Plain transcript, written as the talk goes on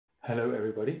Hello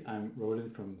everybody, I'm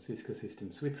Roland from Cisco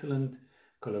Switzerland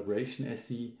Collaboration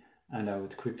SE, and I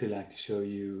would quickly like to show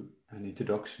you an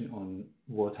introduction on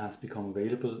what has become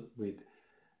available with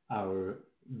our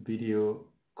video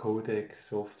codec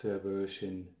software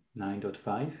version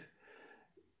 9.5.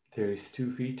 There is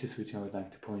two features which I would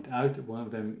like to point out. One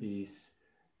of them is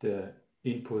the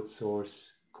input source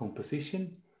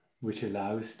composition, which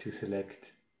allows to select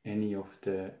any of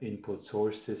the input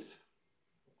sources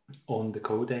on the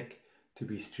codec to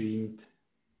be streamed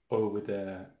over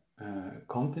the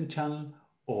content channel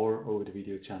or over the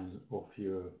video channel of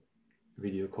your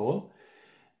video call.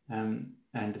 And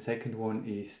the second one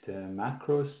is the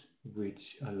macros, which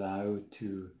allow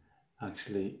to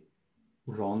actually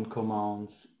run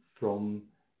commands from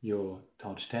your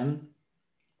touch 10.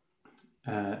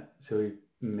 So it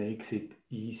makes it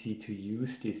easy to use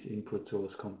this input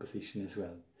source composition as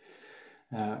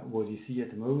well. What you see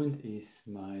at the moment is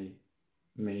my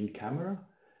main camera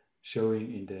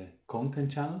showing in the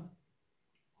content channel.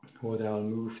 What I'll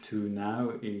move to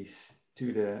now is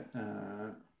to the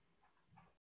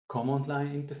command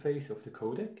line interface of the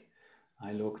codec.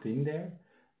 I logged in there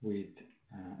with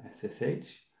SSH.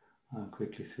 I'll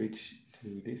quickly switch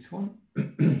to this one.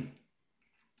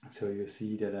 So you'll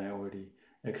see that I already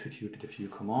executed a few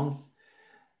commands,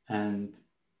 and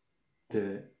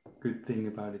the good thing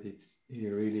about it is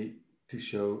here really to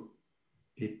show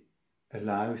it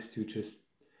allows to just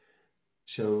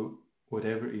show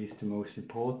whatever is the most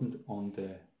important on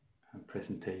the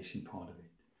presentation part of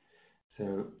it.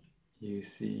 So you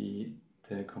see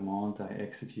the command I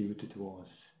executed was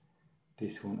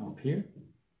this one up here.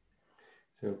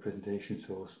 So presentation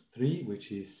source 3,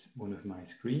 which is one of my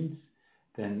screens.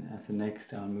 Then as the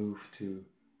next I'll move to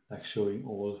like showing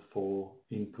all 4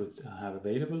 inputs I have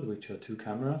available, which are 2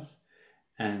 cameras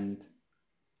and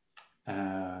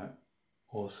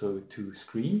also 2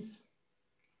 screens,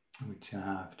 which I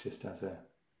have just as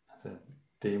a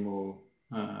demo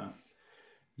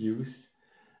use.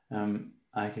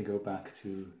 I can go back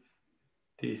to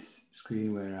this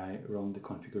screen where I run the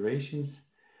configurations.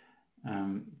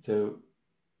 So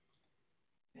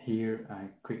here I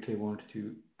quickly want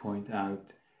to point out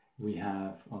we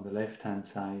have on the left hand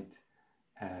side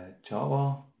a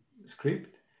Java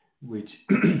script, which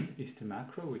is the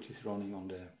macro, which is running on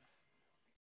the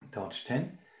touch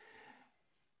 10,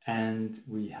 and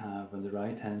we have on the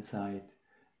right hand side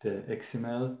the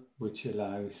XML, which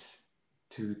allows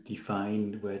to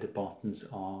define where the buttons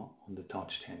are on the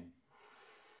touch 10.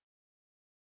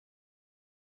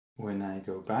 When I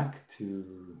go back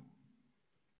to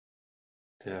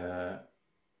the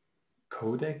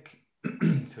codec,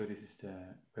 so this is the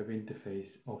web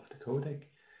interface of the codec,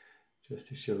 just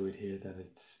to show it here that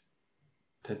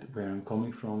it's where I'm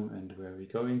coming from and where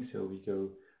we're going. So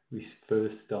we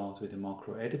first start with a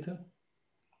macro editor.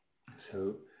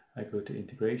 So I go to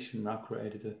integration macro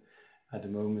editor. At the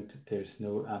moment there's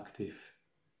no active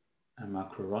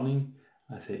macro running.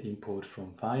 I say import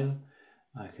from file.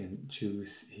 I can choose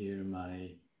here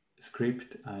my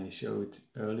script I showed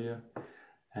earlier,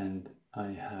 and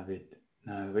I have it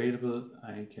now available.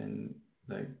 I can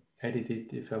like edit it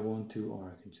if I want to, or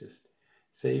I can just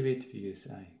save it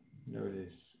because I know it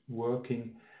is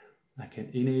working. I can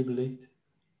enable it,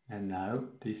 and now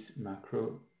this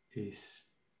macro is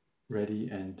ready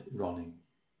and running.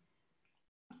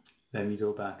 Let me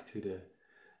go back to the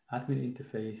admin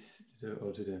interface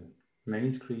or to the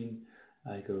main screen.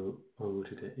 I go over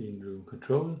to the in-room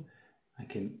control. I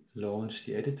can launch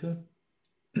the editor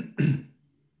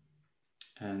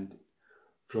and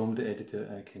from the editor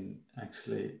I can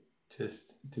actually just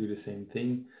do the same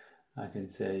thing. I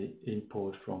can say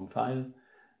import from file.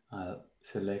 I'll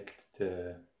select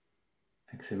the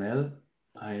XML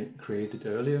I created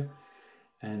earlier,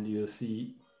 and you'll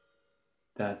see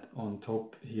that on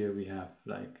top here we have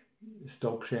like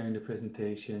stop sharing the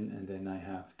presentation, and then I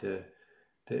have the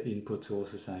input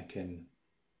sources I can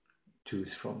choose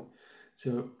from.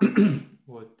 So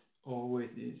what always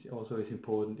is also is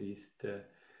important is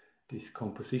this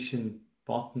composition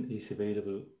button is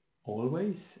available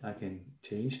always. I can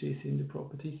change this in the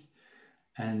properties,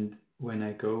 and when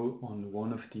I go on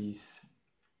one of these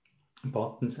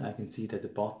buttons, I can see that the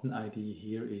button ID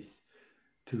here is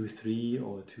 23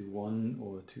 or 21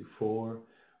 or 24,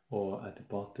 or at the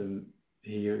bottom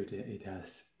here it has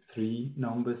 3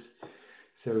 numbers.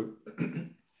 So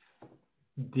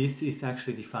this is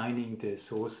actually defining the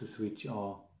sources which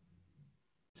are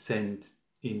sent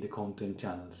in the content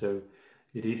channel. So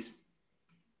it is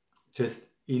just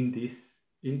in this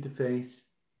interface,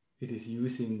 it is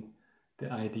using the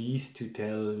IDs to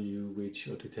tell you which,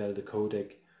 or to tell the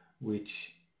codec which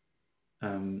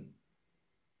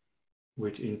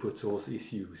which input source is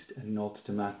used and not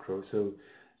the macro. So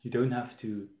you don't have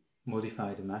to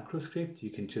modify the macro script.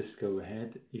 You can just go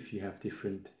ahead if you have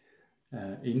different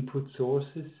input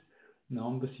sources,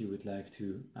 numbers you would like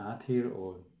to add here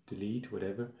or delete,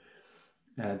 whatever.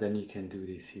 Then you can do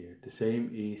this here. The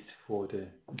same is for the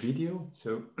video.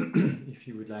 So if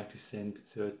you would like to send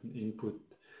certain input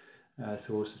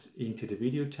sources into the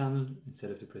video channel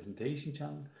instead of the presentation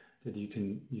channel, that you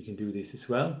can do this as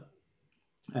well.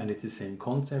 And it's the same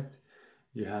concept.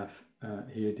 You have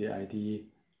here the ID,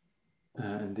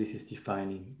 and this is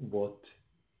defining what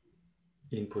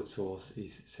input source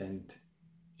is sent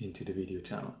into the video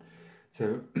channel.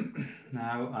 So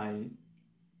now I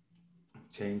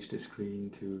change the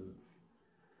screen to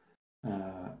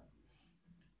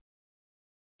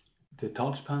the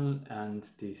touch panel and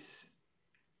this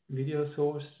video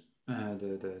source,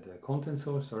 the content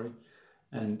source, sorry.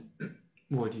 And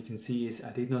what you can see is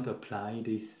I did not apply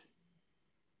this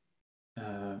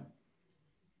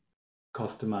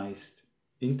customized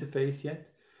interface yet.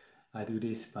 I do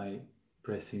this by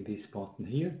pressing this button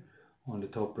here on the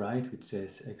top right, which says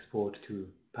export to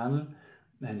panel,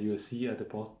 and you'll see at the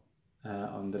bottom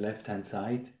on the left hand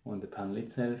side on the panel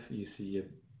itself you see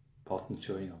a button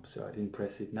showing up. So I didn't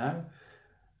press it now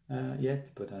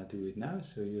yet, but I'll do it now.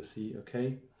 So you'll see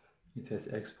okay, it says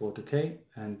export okay,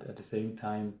 and at the same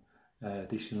time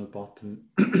additional button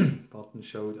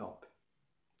showed up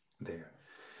there.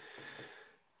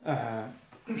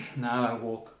 Now I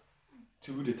walk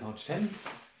to the touch 10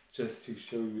 just to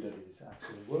show you that it is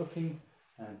actually working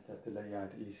and that the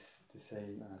layout is the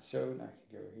same as shown. I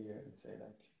can go here and say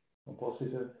like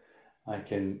Compositor.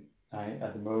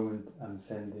 At the moment I'm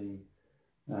sending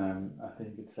I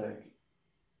think it's like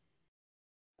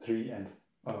 2 and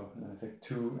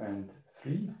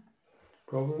 3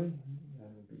 probably. That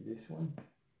would be this one.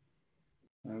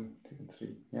 No, 2 and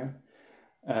 3, yeah.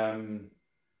 How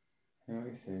do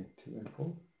I say 2 and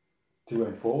 4? 2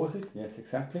 and 4 was it? Yes,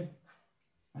 exactly.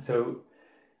 So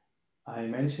I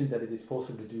mentioned that it is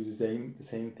possible to do the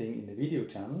same thing in the video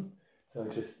channel. So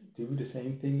I just do the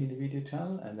same thing in the video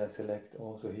channel, and I select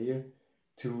also here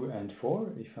 2 and 4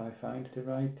 if I find the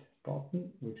right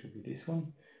button, which would be this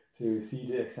one. So you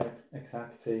see the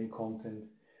exact same content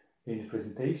in the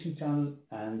presentation channel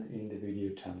and in the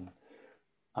video channel.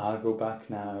 I'll go back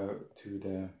now to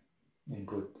the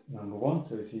input number 1.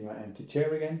 So you see my empty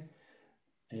chair again.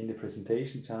 In the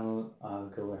presentation channel, I'll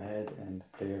go ahead and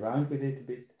play around with it a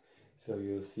bit. So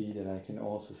you'll see that I can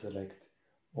also select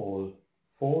all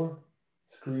 4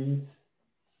 screens,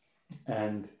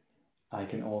 and I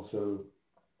can also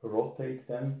rotate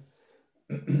them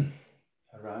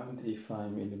around if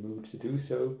I'm in the mood to do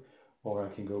so, or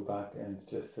I can go back and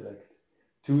just select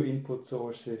 2 input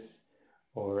sources,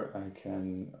 or I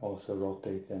can also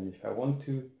rotate them if I want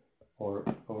to, or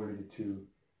only the 2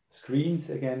 screens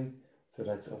again. So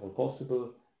that's all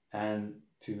possible, and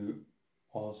to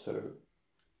also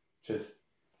just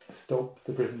stop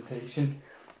the presentation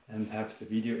and have the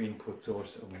video input source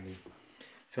only.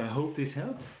 So I hope this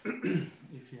helps.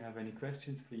 If you have any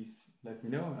questions, please let me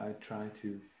know. I try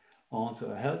to answer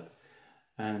or help,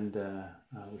 and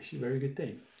I wish you a very good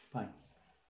day. Bye.